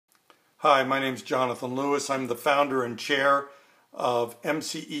Hi, my name is Jonathan Lewis. I'm the founder and chair of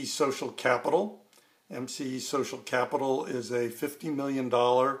MCE Social Capital. MCE Social Capital is a $50 million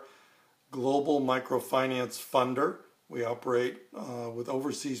global microfinance funder. We operate with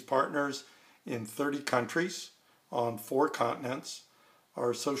overseas partners in 30 countries on 4 continents.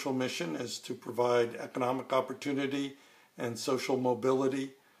 Our social mission is to provide economic opportunity and social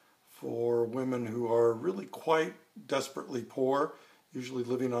mobility for women who are really quite desperately poor, usually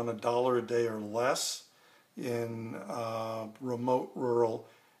living on $1 a day or less in remote rural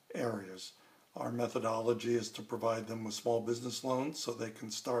areas. Our methodology is to provide them with small business loans so they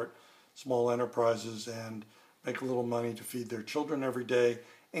can start small enterprises and make a little money to feed their children every day,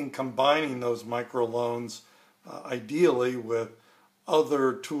 and combining those microloans ideally with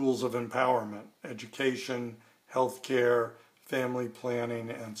other tools of empowerment, education, healthcare, family planning,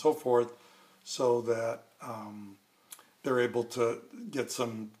 and so forth, so that they're able to get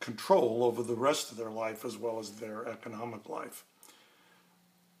some control over the rest of their life as well as their economic life.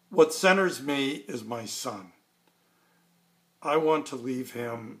 What centers me is my son. I want to leave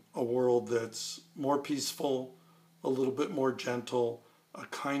him a world that's more peaceful, a little bit more gentle, a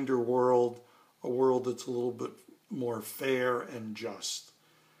kinder world, a world that's a little bit more fair and just.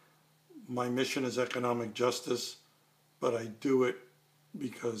 My mission is economic justice, but I do it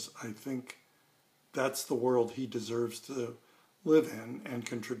because I think that's the world he deserves to live in and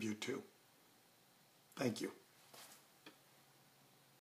contribute to. Thank you.